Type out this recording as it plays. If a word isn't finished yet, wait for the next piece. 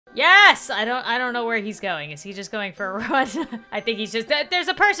Yes! I don't know where he's going. Is he just going for a run? I think he's just... There's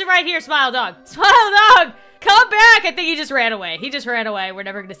a person right here, Smile Dog! Smile Dog! Come back! I think he just ran away. He just ran away. We're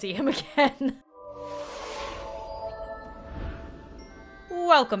never gonna see him again.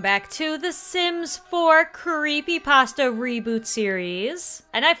 Welcome back to the Sims 4 Creepypasta reboot series.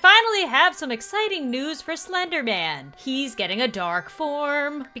 And I finally have some exciting news for Slender Man. He's getting a dark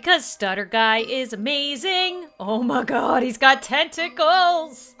form because Stutter Guy is amazing. Oh my god, he's got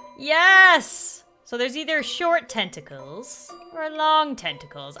tentacles! Yes! So there's either short tentacles or long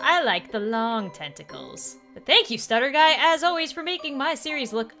tentacles. I like the long tentacles. But thank you, Stutter Guy, as always, for making my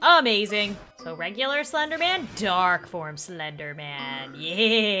series look amazing. So regular Slender Man, dark form Slender Man,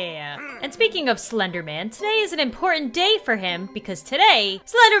 yeah. And speaking of Slender Man, today is an important day for him because today,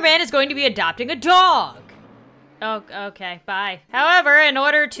 Slender Man is going to be adopting a dog. Oh, okay, bye. However, in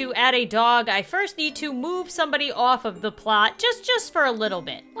order to add a dog, I first need to move somebody off of the plot, just for a little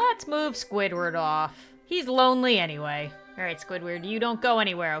bit. Let's move Squidward off. He's lonely anyway. All right, Squidward, you don't go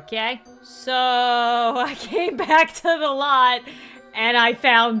anywhere, okay? So, I came back to the lot, and I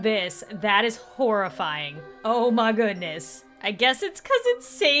found this. That is horrifying. Oh my goodness. I guess it's because it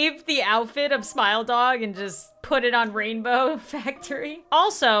saved the outfit of Smile Dog and just put it on Rainbow Factory.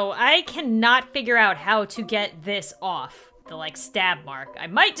 Also, I cannot figure out how to get this off. The, like, stab mark. I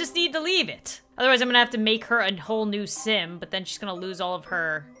might just need to leave it. Otherwise, I'm gonna have to make her a whole new sim, but then she's gonna lose all of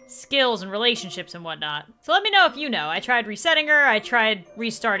her skills and relationships and whatnot. So let me know if you know. I tried resetting her, I tried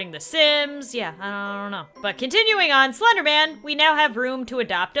restarting the Sims. Yeah, I don't know. But continuing on, Slender Man, we now have room to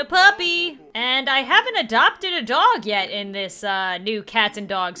adopt a puppy. And I haven't adopted a dog yet in this new cats and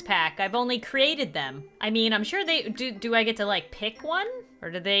dogs pack. I've only created them. I mean, I'm sure they, do I get to like pick one? Or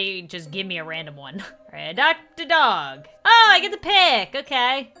do they just give me a random one? All right, adopt a dog. Oh, I get to pick,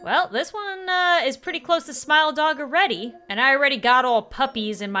 okay. Well, this one is pretty close to Smile Dog already. And I already got all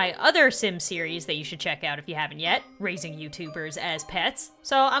puppies in my other Sim series that you should check out if you haven't yet. Raising YouTubers as pets.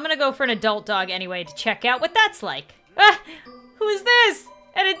 So I'm gonna go for an adult dog anyway to check out what that's like. Ah, who is this?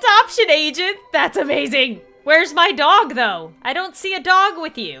 An adoption agent? That's amazing. Where's my dog though? I don't see a dog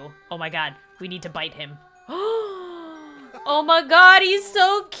with you. Oh my god, we need to bite him. Oh my god, he's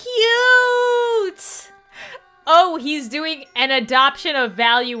so cute! Oh, he's doing an adoption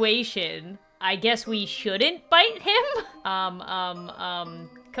evaluation. I guess we shouldn't bite him?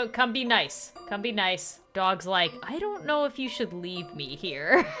 Come be nice. Come be nice. Dog's like, I don't know if you should leave me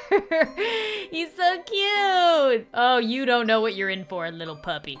here. He's so cute! Oh, you don't know what you're in for, little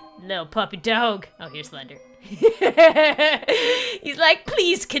puppy. Little puppy dog. Oh, here's Slender. He's like,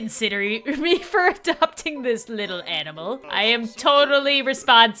 please consider me for adopting this little animal. I am totally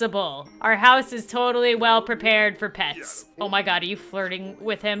responsible. Our house is totally well prepared for pets. Oh my god, are you flirting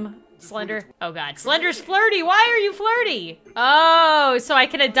with him, Slender? Oh god, Slender's flirty. Why are you flirty? Oh, so I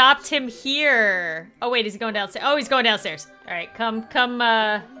can adopt him here. Oh wait, is he going downstairs? Oh, he's going downstairs. All right, come,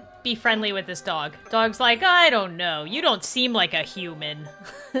 be friendly with this dog. Dog's like, I don't know. You don't seem like a human.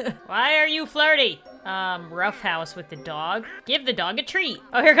 Why are you flirty? Roughhouse with the dog. Give the dog a treat.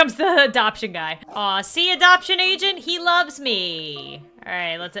 Oh, here comes the adoption guy. Aw, see, adoption agent? He loves me. All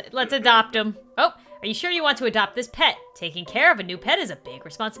right, let's adopt him. Oh, are you sure you want to adopt this pet? Taking care of a new pet is a big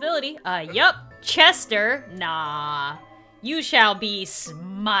responsibility. Yup. Chester? Nah. You shall be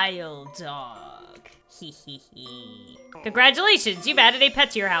Smile Dog. Hee hee hee. Congratulations, you've added a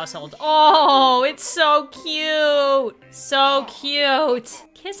pet to your household. Oh, it's so cute. So cute.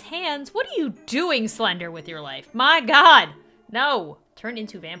 Kiss hands? What are you doing, Slender, with your life? My god. No. Turn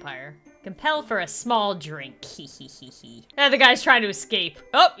into vampire. Compel for a small drink. Hee hee hee hee. The guy's trying to escape.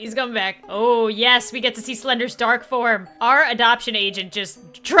 Oh, he's coming back. Oh, yes, we get to see Slender's dark form. Our adoption agent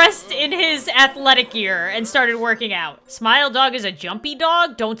just dressed in his athletic gear and started working out. Smile Dog is a jumpy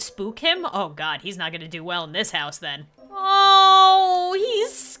dog? Don't spook him? Oh god, he's not gonna do well in this house then. Oh,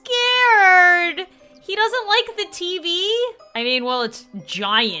 he's scared. He doesn't like the TV? I mean, well, it's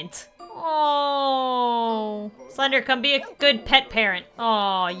giant. Oh. Slender, come be a good pet parent.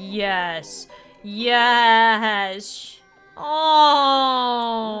 Oh, yes. Yes.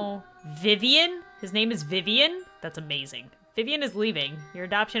 Oh. Vivian? His name is Vivian? That's amazing. Vivian is leaving. Your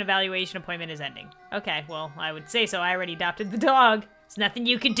adoption evaluation appointment is ending. Okay, well, I would say so. I already adopted the dog. There's nothing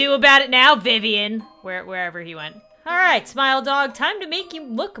you can do about it now, Vivian. Wherever he went. All right, Smile Dog, time to make you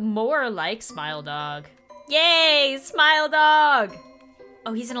look more like Smile Dog. Yay, Smile Dog!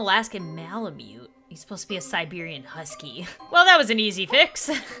 Oh, he's an Alaskan Malamute. He's supposed to be a Siberian Husky. Well, that was an easy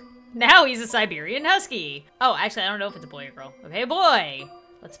fix. Now he's a Siberian Husky. Oh, actually, I don't know if it's a boy or girl. Okay, boy.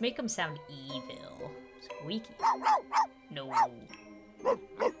 Let's make him sound evil. Squeaky. No.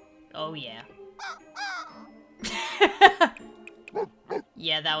 Oh, yeah.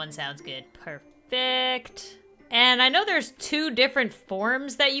 Yeah, that one sounds good. Perfect. And I know there's 2 different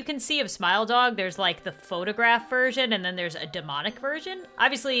forms that you can see of Smile Dog. There's like the photograph version and then there's a demonic version.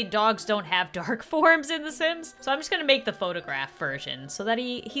 Obviously, dogs don't have dark forms in The Sims, so I'm just gonna make the photograph version so that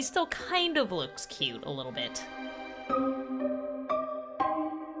he still kind of looks cute a little bit.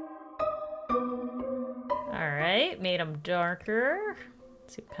 All right, made him darker.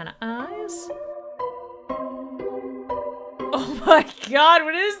 Let's see what kind of eyes. Oh my god,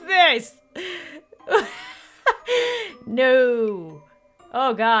 what is this? No.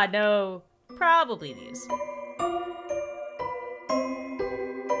 Oh god, no. Probably these.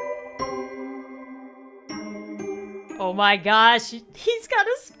 Oh my gosh, he's got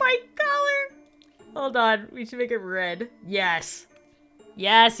a spike collar. Hold on, we should make it red. Yes.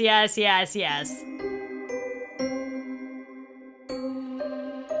 Yes, yes, yes, yes.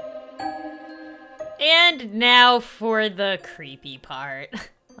 And now for the creepy part.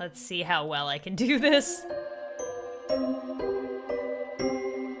 Let's see how well I can do this.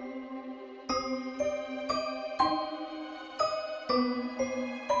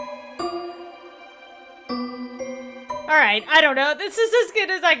 Alright, I don't know. This is as good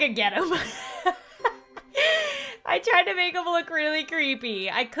as I could get him. I tried to make him look really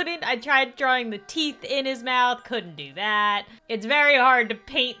creepy. I tried drawing the teeth in his mouth, couldn't do that. It's very hard to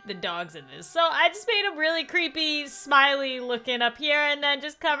paint the dogs in this. So I just made him really creepy, smiley looking up here, and then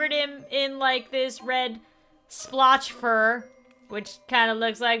just covered him in like this red splotch fur, which kind of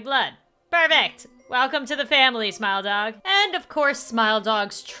looks like blood. Perfect! Welcome to the family, Smile Dog. And of course, Smile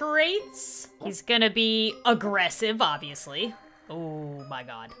Dog's traits. He's gonna be aggressive, obviously. Oh my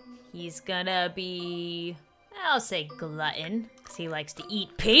god. He's gonna be... I'll say glutton, because he likes to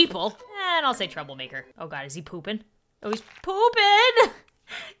eat people. And I'll say troublemaker. Oh god, is he pooping? Oh, he's pooping!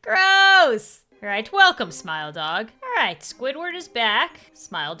 Gross! Alright, welcome, Smile Dog. Alright, Squidward is back.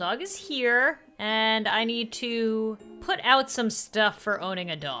 Smile Dog is here. And I need to put out some stuff for owning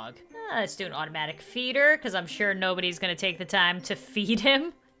a dog. Let's do an automatic feeder, because I'm sure nobody's gonna take the time to feed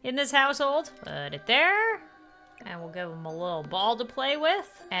him in this household. Put it there. And we'll give him a little ball to play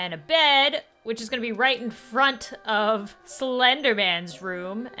with. And a bed, which is gonna be right in front of Slender Man's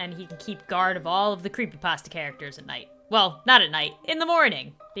room, and he can keep guard of all of the Creepypasta characters at night. Well, not at night, in the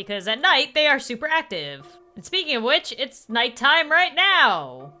morning, because at night they are super active. And speaking of which, it's nighttime right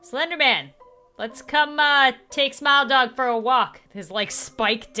now. Slender Man, let's come take Smile Dog for a walk. His like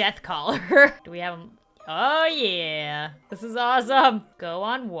spike death collar. Do we have him? Oh yeah, this is awesome. Go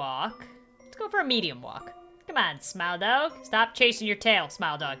on walk. Let's go for a medium walk. Come on, Smile Dog. Stop chasing your tail,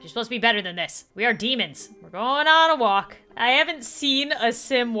 Smile Dog. You're supposed to be better than this. We are demons. We're going on a walk. I haven't seen a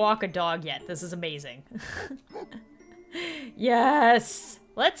sim walk a dog yet. This is amazing. Yes.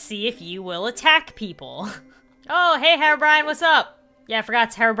 Let's see if you will attack people. Oh, hey, Herobrine, what's up? Yeah, I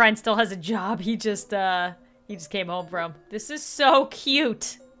forgot Herobrine still has a job he just came home from. This is so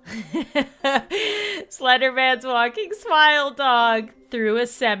cute. Slender Man's walking Smile Dog through a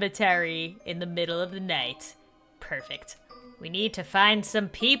cemetery in the middle of the night. Perfect. We need to find some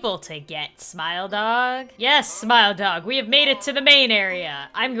people to get, Smile Dog. Yes, Smile Dog, we have made it to the main area.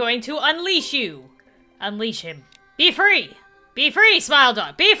 I'm going to unleash you. Unleash him. Be free. Be free, Smile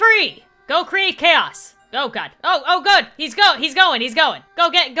Dog. Be free. Go create chaos. Oh god. Oh good. He's going. Go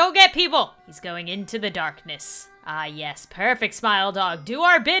get people. He's going into the darkness. Ah, yes. Perfect, Smile Dog. Do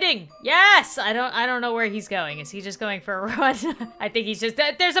our bidding. Yes. I don't know where he's going. Is he just going for a run? I think he's just...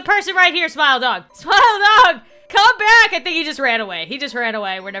 There's a person right here, Smile Dog. Smile Dog! Come back! I think he just ran away. He just ran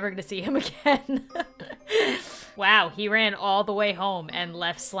away. We're never gonna see him again. Wow, he ran all the way home and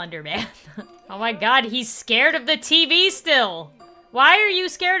left Slender Man. Oh my god, he's scared of the TV still. Why are you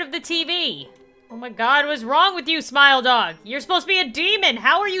scared of the TV? Oh my god, what's wrong with you, Smile Dog? You're supposed to be a demon.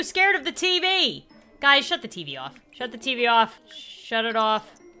 How are you scared of the TV? Guys, shut the TV off. Shut the TV off. Shut it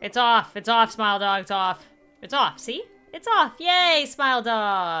off. It's off. It's off, Smile Dog. It's off. It's off. See? It's off. Yay, Smile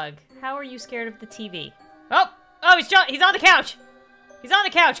Dog. How are you scared of the TV? Oh, he's on the couch. He's on the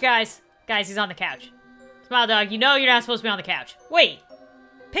couch, guys. Guys, he's on the couch. Smile Dog, you know you're not supposed to be on the couch. Wait.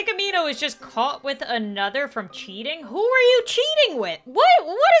 Pickamino is just caught with another from cheating? Who are you cheating with? What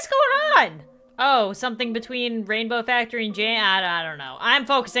is going on? Oh, something between Rainbow Factory and Jane? I don't know. I'm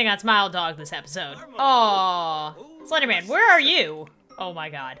focusing on Smile Dog this episode. Aww. Slenderman, where are you? Oh my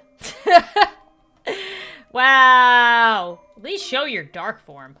god. Wow. At least show your dark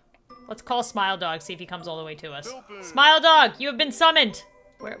form. Let's call Smile Dog, see if he comes all the way to us. Smile Dog, you have been summoned.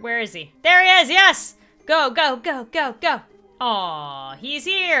 Where is he? There he is, yes! Go. Aw, he's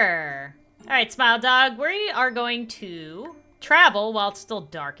here. All right, Smile Dog, we are going to travel while it's still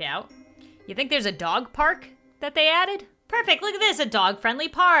dark out. You think there's a dog park that they added? Perfect, look at this, a dog-friendly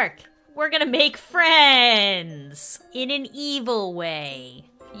park. We're gonna make friends in an evil way.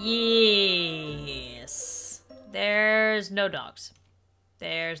 Yes. There's no dogs.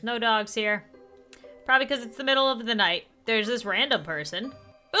 There's no dogs here. Probably because it's the middle of the night. There's this random person.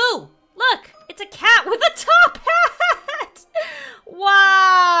 Ooh, look, it's a cat with a top hat.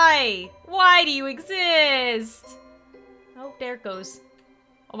 Why? Why do you exist? Oh, there it goes.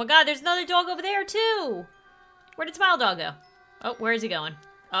 Oh my God, there's another dog over there too. Where did Smile Dog go? Oh, where is he going?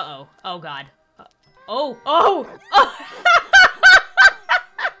 Uh-oh. Oh, God. Oh.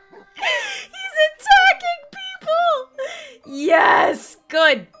 He's attacking people! Yes!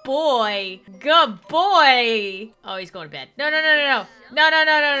 Good boy! Good boy! Oh, he's going to bed. No.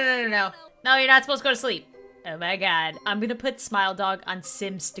 No, you're not supposed to go to sleep. Oh my God. I'm gonna put Smile Dog on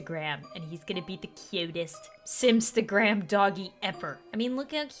Simstagram, and he's gonna be the cutest Simstagram doggy ever. I mean,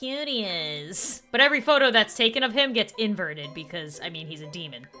 look how cute he is. But every photo that's taken of him gets inverted because, I mean, he's a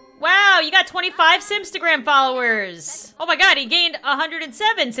demon. Wow, you got 25 Simstagram followers. Oh my God, he gained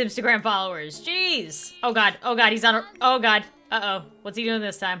 107 Simstagram followers. Jeez. Oh God, he's on a, oh God. Uh-oh, what's he doing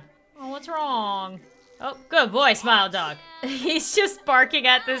this time? Oh, what's wrong? Oh, good boy, Smile Dog. He's just barking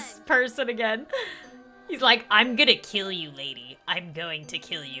at this person again. He's like, I'm gonna kill you, lady. I'm going to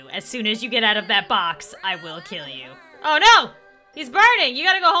kill you. As soon as you get out of that box, I will kill you. Oh no! He's burning! You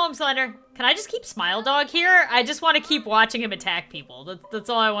gotta go home, Slender. Can I just keep Smile Dog here? I just want to keep watching him attack people. That's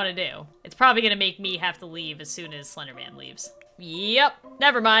all I want to do. It's probably gonna make me have to leave as soon as Slender Man leaves. Yep,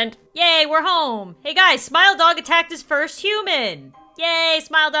 never mind. Yay, we're home. Hey guys, Smile Dog attacked his first human. Yay,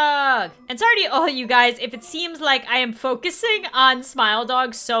 Smile Dog! And sorry to all you guys if it seems like I am focusing on Smile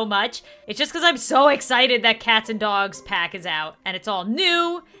Dog so much. It's just because I'm so excited that Cats and Dogs pack is out. And it's all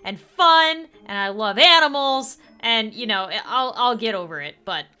new and fun, and I love animals, and you know, I'll get over it.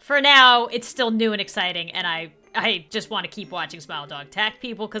 But for now, it's still new and exciting, and I just want to keep watching Smile Dog attack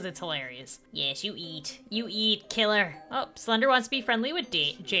people because it's hilarious. Yes, you eat. You eat, killer. Oh, Slender wants to be friendly with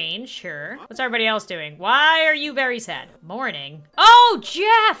Jane, sure. What's everybody else doing? Why are you very sad? Morning. Oh,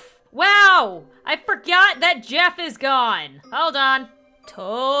 Jeff! Wow! I forgot that Jeff is gone. Hold on.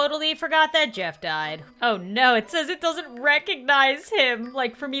 Totally forgot that Jeff died. Oh no, it says it doesn't recognize him.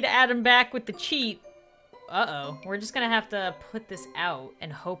 Like for me to add him back with the cheat. Uh-oh, we're just gonna have to put this out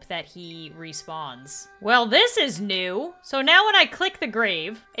and hope that he respawns. Well, this is new. So now when I click the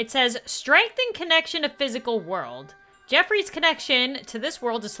grave, it says, strengthen connection to physical world. Jeffrey's connection to this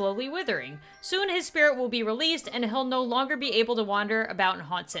world is slowly withering. Soon his spirit will be released and he'll no longer be able to wander about and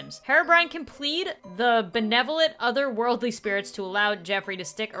haunt Sims. Herobrine can plead the benevolent otherworldly spirits to allow Jeffrey to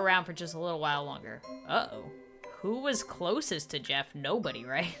stick around for just a little while longer. Uh-oh. Who was closest to Jeff? Nobody,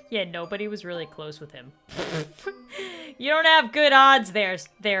 right? Yeah, nobody was really close with him. You don't have good odds there,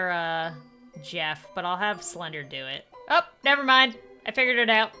 Jeff, but I'll have Slender do it. Oh, never mind. I figured it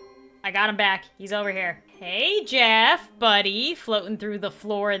out. I got him back. He's over here. Hey, Jeff, buddy, floating through the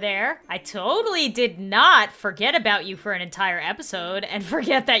floor there. I totally did not forget about you for an entire episode and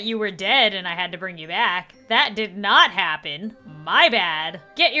forget that you were dead and I had to bring you back. That did not happen. My bad.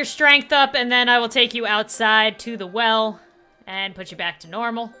 Get your strength up and then I will take you outside to the well and put you back to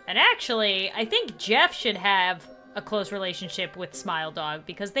normal. And actually, I think Jeff should have a close relationship with Smile Dog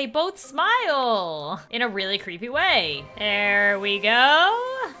because they both smile in a really creepy way. There we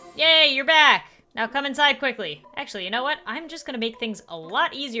go. Yay, you're back. Now come inside quickly. Actually, you know what? I'm just gonna make things a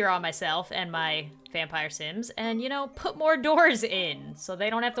lot easier on myself and my vampire Sims and, you know, put more doors in so they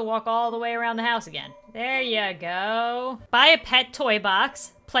don't have to walk all the way around the house again. There you go. Buy a pet toy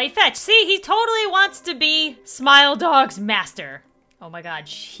box. Play fetch. See, he totally wants to be Smile Dog's master. Oh my God,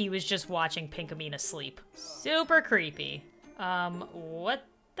 he was just watching Pinkamena sleep. Super creepy. What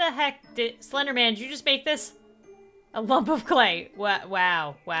the heck did... Slenderman, did you just make this? A lump of clay.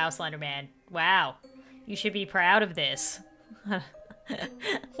 Wow, Slenderman. Wow. You should be proud of this.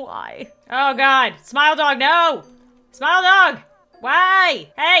 Why? Oh God, Smile Dog, no! Smile Dog!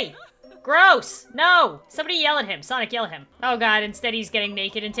 Why? Hey! Gross! No! Somebody yell at him. Sonic, yell at him. Oh God, instead he's getting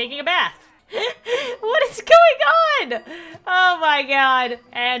naked and taking a bath. What is going on? Oh my God.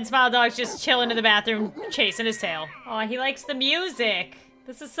 And Smile Dog's just chilling in the bathroom, chasing his tail. Oh, he likes the music.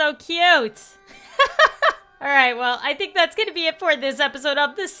 This is so cute. Alright, well, I think that's gonna be it for this episode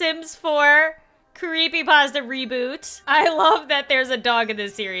of The Sims 4 Creepypasta Reboot. I love that there's a dog in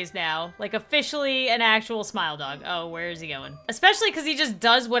this series now. Like, officially an actual Smile Dog. Oh, where is he going? Especially because he just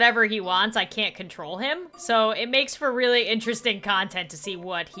does whatever he wants. I can't control him. So it makes for really interesting content to see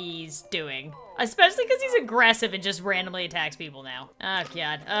what he's doing. Especially because he's aggressive and just randomly attacks people now. Oh,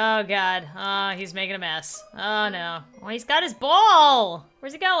 God. Oh, God. Oh, he's making a mess. Oh, no. Oh, he's got his ball!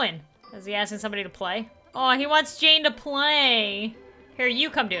 Where's he going? Is he asking somebody to play? Oh, he wants Jane to play. Here, you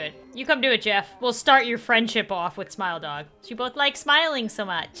come do it. You come do it, Jeff. We'll start your friendship off with Smile Dog. You both like smiling so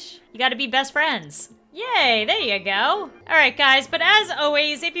much. You gotta be best friends. Yay, there you go. Alright guys, but as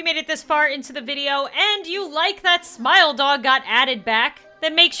always, if you made it this far into the video and you like that Smile Dog got added back,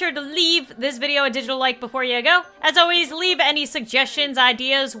 then make sure to leave this video a digital like before you go. As always, leave any suggestions,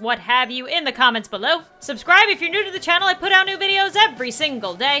 ideas, what have you in the comments below. Subscribe if you're new to the channel. I put out new videos every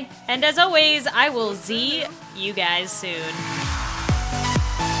single day. And as always, I will see you guys soon.